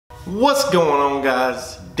What's going on,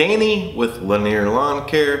 guys? Danny with Lanier Lawn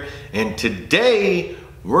Care, and today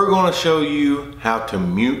we're going to show you how to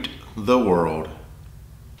mute the world.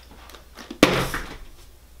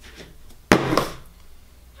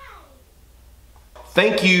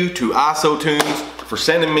 Thank you to ISOtunes for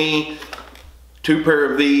sending me 2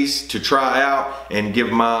 pair of these to try out and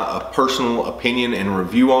give my personal opinion and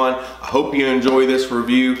review on. I hope you enjoy this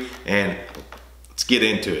review, and let's get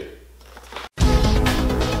into it.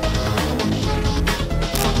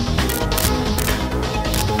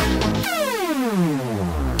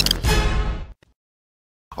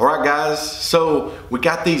 Alright guys, so we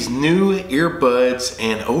got these new earbuds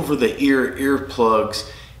and over-the-ear earplugs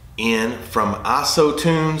in from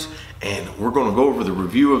ISOtunes, and we're going to go over the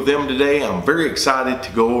review of them today. I'm very excited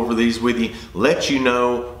to go over these with you, let you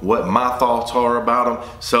know what my thoughts are about them.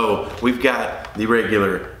 So we've got the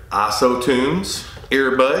regular ISOtunes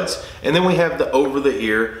earbuds, and then we have the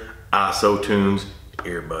over-the-ear ISOtunes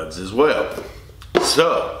earbuds as well.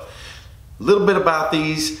 So a little bit about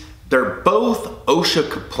these. They're both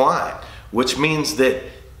OSHA compliant, which means that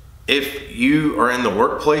if you are in the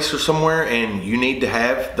workplace or somewhere and you need to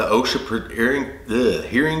have the OSHA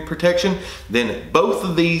hearing protection, then both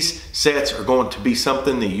of these sets are going to be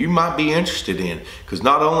something that you might be interested in, because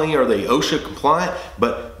not only are they OSHA compliant,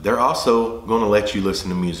 but they're also going to let you listen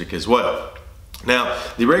to music as well. Now,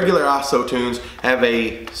 the regular ISOtunes have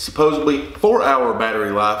a supposedly 4-hour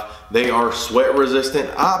battery life. They are sweat resistant,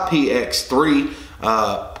 IPX3,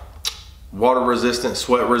 water resistant,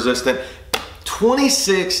 sweat resistant,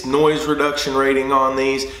 26 noise reduction rating on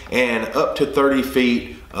these, and up to 30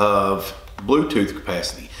 feet of Bluetooth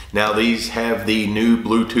capacity. Now these have the new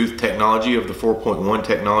Bluetooth technology of the 4.1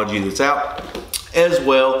 technology that's out, as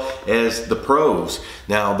well as the Pros.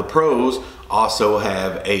 Now the Pros also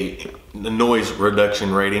have a noise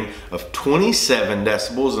reduction rating of 27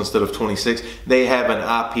 decibels instead of 26. They have an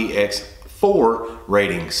IPX4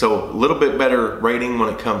 rating, so a little bit better rating when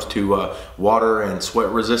it comes to water and sweat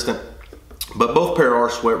resistant, but both pair are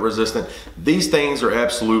sweat resistant. These things are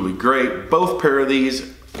absolutely great. Both pair of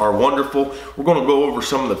these are wonderful. We're going to go over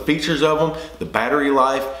some of the features of them, the battery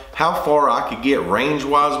life, how far I could get range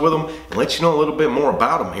wise with them, and let you know a little bit more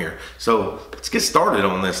about them here. So let's get started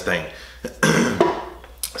on this thing.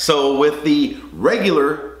 So with the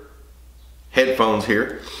regular headphones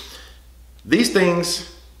here, these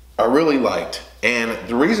things I really liked, and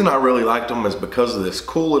the reason I really liked them is because of this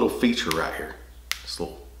cool little feature right here, this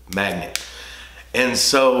little magnet. And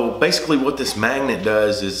so basically what this magnet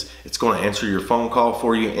does is it's going to answer your phone call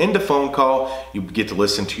for you. In the phone call, you get to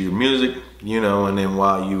listen to your music, you know, and then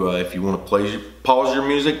while you, if you want to pause your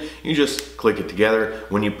music, you just click it together.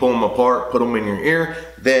 When you pull them apart, put them in your ear,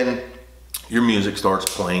 then your music starts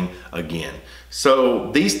playing again.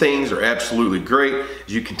 So these things are absolutely great.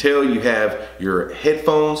 As you can tell, you have your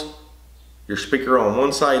headphones, your speaker on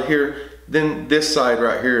one side here, then this side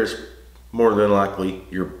right here is more than likely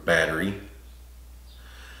your battery.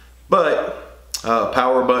 But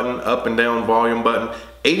power button, up and down volume button,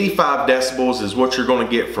 85 decibels is what you're going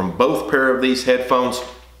to get from both pair of these headphones.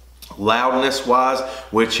 Loudness wise,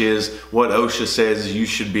 which is what OSHA says you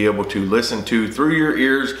should be able to listen to through your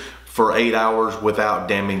ears for 8 hours without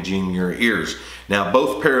damaging your ears. Now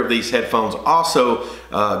both pair of these headphones also,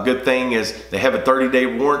 good thing is they have a 30-day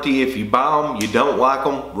warranty. If you buy them, you don't like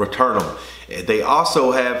them, return them. They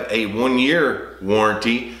also have a 1-year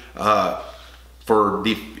warranty for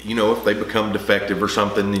the, you know, if they become defective or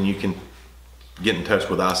something, then you can get in touch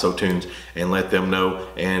with ISOtunes and let them know,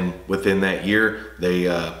 and within that year they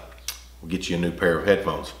will get you a new pair of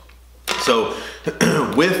headphones. So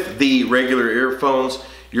with the regular earphones,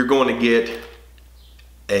 you're going to get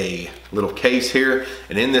a little case here,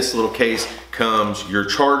 and in this little case comes your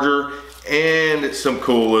charger and some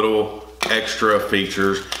cool little extra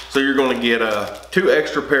features. So you're going to get 2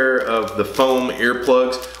 extra pair of the foam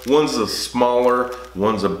earplugs. One's a smaller,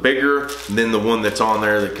 one's a bigger, and then the one that's on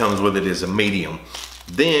there that comes with it is a medium.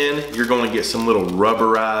 Then you're going to get some little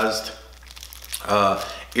rubberized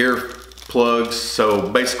earplugs, so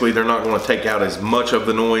basically they're not going to take out as much of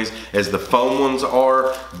the noise as the foam ones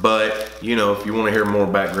are, but you know, if you want to hear more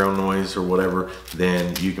background noise or whatever,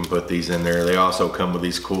 then you can put these in there. They also come with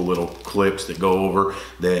these cool little clips that go over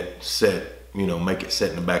that make it sit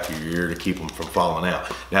in the back of your ear to keep them from falling out.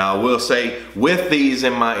 Now I will say, with these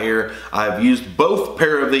in my ear, I've used both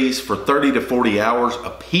pair of these for 30 to 40 hours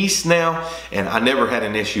a piece now, and I never had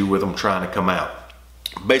an issue with them trying to come out.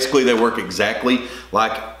 Basically they work exactly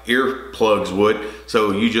like earplugs would.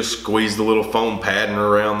 So you just squeeze the little foam padding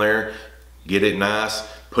around there, get it nice,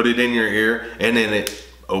 put it in your ear, and then it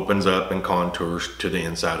opens up and contours to the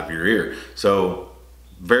inside of your ear. So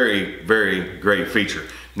very, very great feature.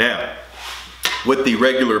 Now, with the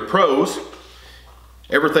regular Pros,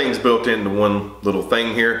 everything's built into one little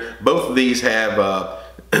thing here. Both of these have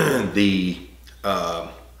the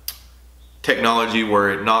technology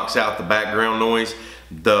where it knocks out the background noise.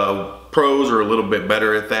 The Pros are a little bit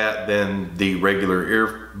better at that than the regular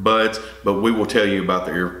earbuds, but we will tell you about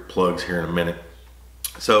the earplugs here in a minute.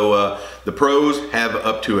 So the Pros have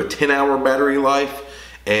up to a 10-hour battery life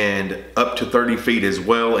and up to 30 feet as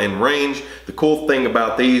well in range. The cool thing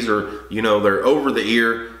about these are, you know, they're over the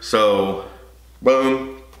ear, so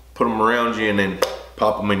boom, put them around you and then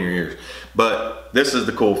pop them in your ears. But this is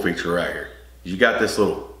the cool feature right here. You got this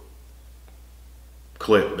little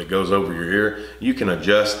clip that goes over your ear. You can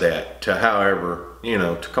adjust that to however, you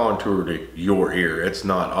know, to contour to your ear. It's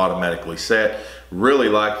not automatically set. Really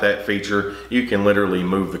like that feature. You can literally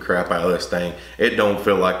move the crap out of this thing. It don't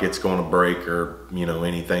feel like it's going to break or, you know,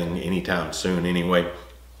 anything anytime soon anyway.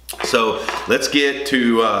 So let's get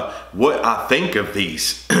to what I think of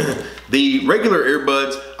these. The regular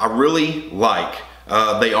earbuds I really like.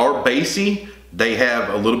 They are bassy. They have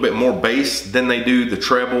a little bit more bass than they do the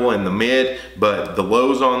treble and the mid, but the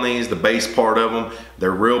lows on these, the bass part of them, they're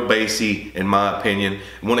real bassy in my opinion.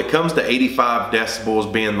 When it comes to 85 decibels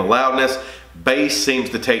being the loudness, bass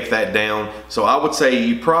seems to take that down. So I would say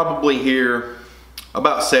you probably hear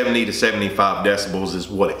about 70 to 75 decibels is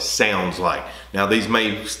what it sounds like. Now these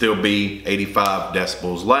may still be 85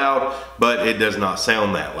 decibels loud, but it does not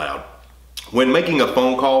sound that loud. When making a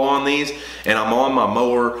phone call on these and I'm on my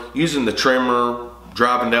mower using the trimmer,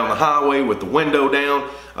 driving down the highway with the window down,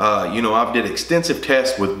 you know, I've did extensive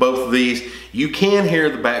tests with both of these. You can hear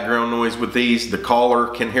the background noise with these. The caller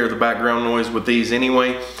can hear the background noise with these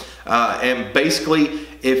anyway. And basically,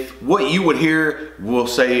 if what you would hear, we'll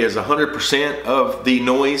say, is 100% of the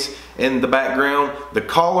noise in the background, the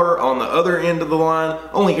caller on the other end of the line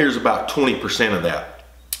only hears about 20% of that.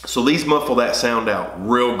 So these muffle that sound out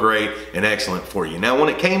real great and excellent for you. Now when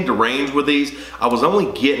it came to range with these, I was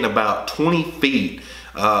only getting about 20 feet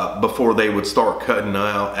before they would start cutting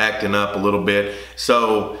out, acting up a little bit.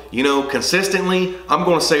 So, you know, consistently, I'm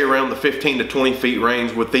gonna say around the 15 to 20 feet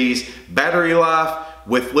range with these. Battery life,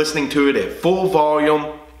 with listening to it at full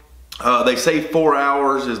volume, they say 4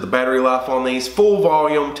 hours is the battery life on these. Full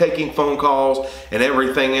volume, taking phone calls and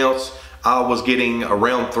everything else, I was getting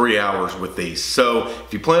around 3 hours with these. So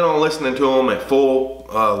if you plan on listening to them at full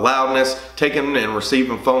loudness, taking and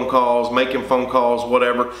receiving phone calls, making phone calls,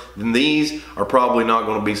 whatever, then these are probably not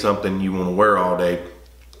going to be something you want to wear all day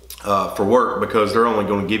for work, because they're only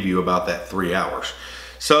going to give you about that 3 hours.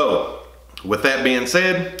 So with that being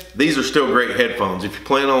said, these are still great headphones. If you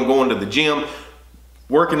plan on going to the gym,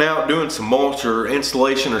 working out, doing some mulch or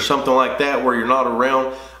installation or something like that where you're not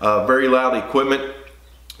around very loud equipment,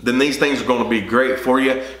 then these things are going to be great for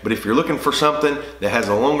you. But if you're looking for something that has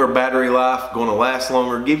a longer battery life, going to last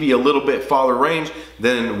longer, give you a little bit farther range,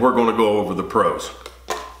 then we're going to go over the Pros.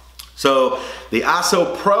 So the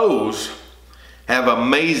ISO Pros have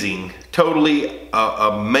amazing, totally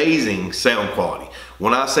amazing sound quality.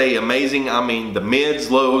 When I say amazing, I mean the mids,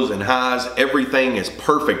 lows, and highs, everything is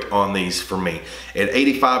perfect on these for me. At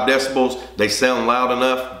 85 decibels, they sound loud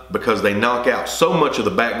enough because they knock out so much of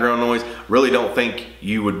the background noise. Really don't think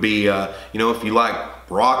you would be, you know, if you like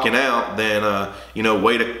rocking out, then, you know,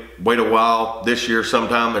 wait a while. This year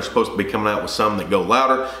sometime, they're supposed to be coming out with some that go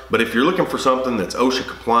louder. But if you're looking for something that's OSHA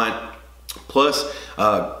compliant, plus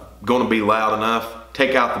going to be loud enough,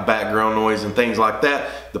 take out the background noise and things like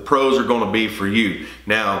that, the Pros are going to be for you.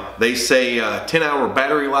 Now they say 10-hour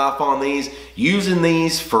battery life on these. Using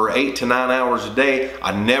these for 8 to 9 hours a day,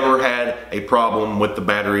 I never had a problem with the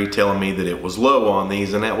battery telling me that it was low on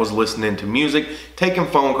these, and that was listening to music, taking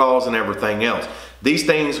phone calls, and everything else. These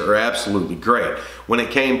things are absolutely great. When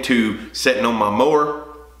it came to setting on my mower,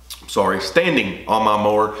 standing on my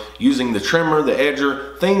mower, using the trimmer, the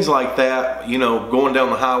edger, things like that, you know, going down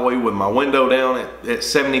the highway with my window down at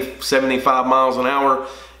 70, 75 miles an hour,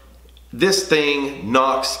 this thing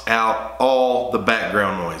knocks out all the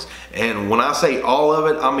background noise. And when I say all of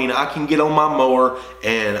it, I mean I can get on my mower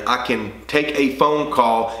and I can take a phone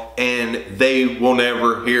call and they will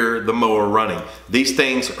never hear the mower running. These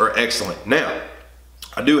things are excellent. Now,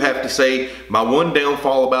 I do have to say my one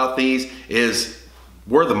downfall about these is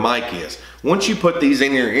where the mic is. Once you put these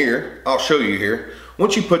in your ear, I'll show you here.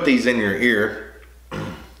 Once you put these in your ear,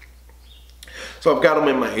 so I've got them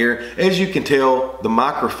in my ear. As you can tell, the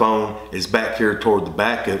microphone is back here toward the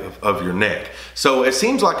back of your neck. So it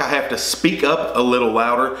seems like I have to speak up a little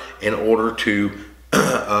louder in order to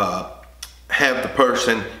have have the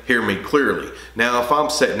person hear me clearly. Now, if I'm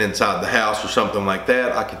sitting inside the house or something like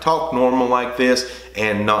that, I can talk normal like this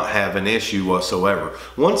and not have an issue whatsoever.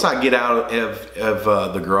 Once I get out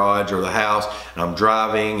of the garage or the house and I'm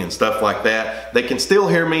driving and stuff like that, they can still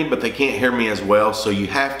hear me, but they can't hear me as well, so you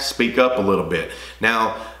have to speak up a little bit.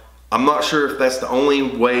 Now, I'm not sure if that's the only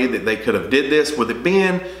way that they could have did this. With it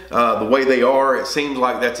being the way they are, it seems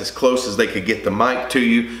like that's as close as they could get the mic to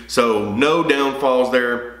you. So no downfalls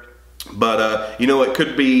there. But you know, it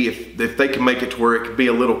could be, if they can make it to where it could be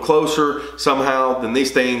a little closer somehow, then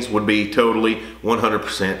these things would be totally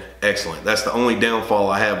 100% excellent. That's the only downfall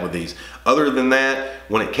I have with these. Other than that,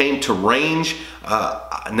 when it came to range,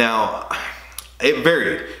 now it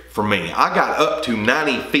varied. For me, I got up to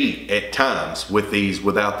 90 feet at times with these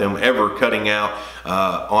without them ever cutting out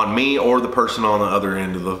on me or the person on the other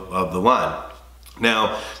end of the line.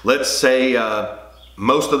 Now, let's say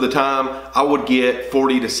most of the time I would get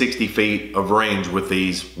 40 to 60 feet of range with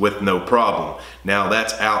these with no problem. Now,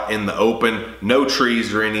 that's out in the open, no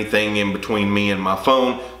trees or anything in between me and my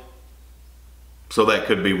phone. So that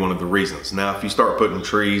could be one of the reasons. Now, if you start putting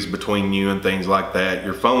trees between you and things like that,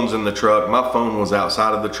 your phone's in the truck. My phone was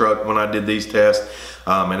outside of the truck when I did these tests,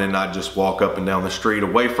 and then I'd just walk up and down the street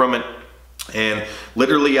away from it. And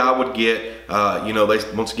literally I would get, you know,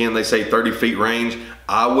 once again, they say 30 feet range.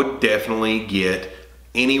 I would definitely get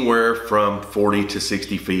anywhere from 40 to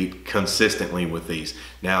 60 feet consistently with these.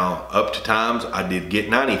 Now, up to times I did get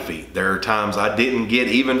 90 feet. There are times I didn't get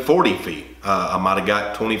even 40 feet. I might have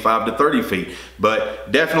got 25 to 30 feet,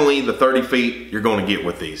 but definitely the 30 feet you're going to get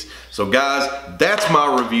with these. So guys, that's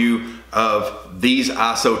my review of these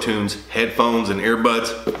ISOtunes headphones and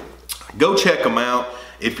earbuds. Go check them out.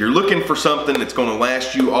 If you're looking for something that's going to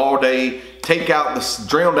last you all day,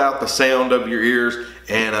 drown out the sound of your ears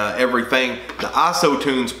and everything, the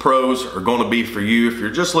ISOtunes Pros are going to be for you. If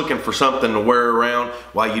you're just looking for something to wear around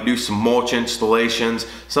while you do some mulch installations,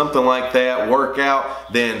 something like that,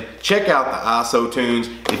 workout, then check out the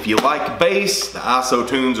ISOtunes. If you like bass, the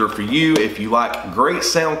ISOtunes are for you. If you like great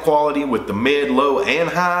sound quality with the mid, low, and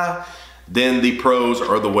high, then the Pros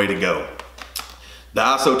are the way to go. The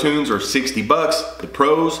ISOtunes are 60 bucks. The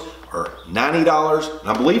Pros are $90.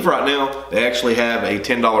 I believe right now they actually have a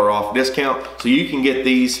 $10 off discount. So you can get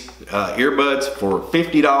these earbuds for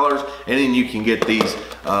 $50, and then you can get these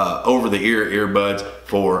over-the-ear earbuds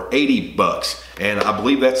for 80 bucks. And I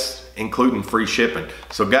believe that's including free shipping.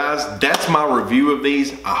 So guys, that's my review of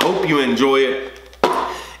these. I hope you enjoy it.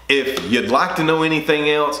 If you'd like to know anything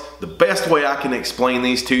else, the best way I can explain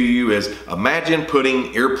these to you is imagine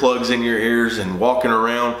putting earplugs in your ears and walking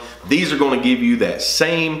around. These are going to give you that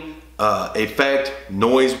same effect,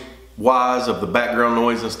 noise-wise, of the background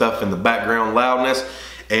noise and stuff and the background loudness.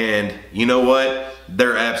 And you know what?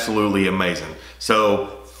 They're absolutely amazing.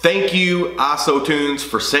 So thank you, ISOtunes,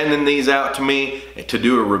 for sending these out to me to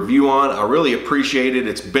do a review on. I really appreciate it.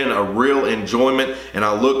 It's been a real enjoyment, and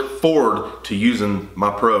I look forward to using my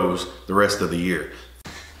Pros the rest of the year.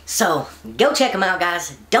 So go check them out,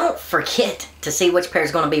 guys. Don't forget to see which pair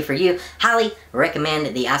is going to be for you. Highly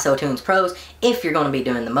recommend the ISOtunes Pros if you're going to be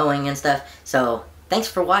doing the mowing and stuff. So thanks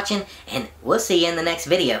for watching, and we'll see you in the next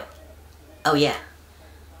video. Oh yeah,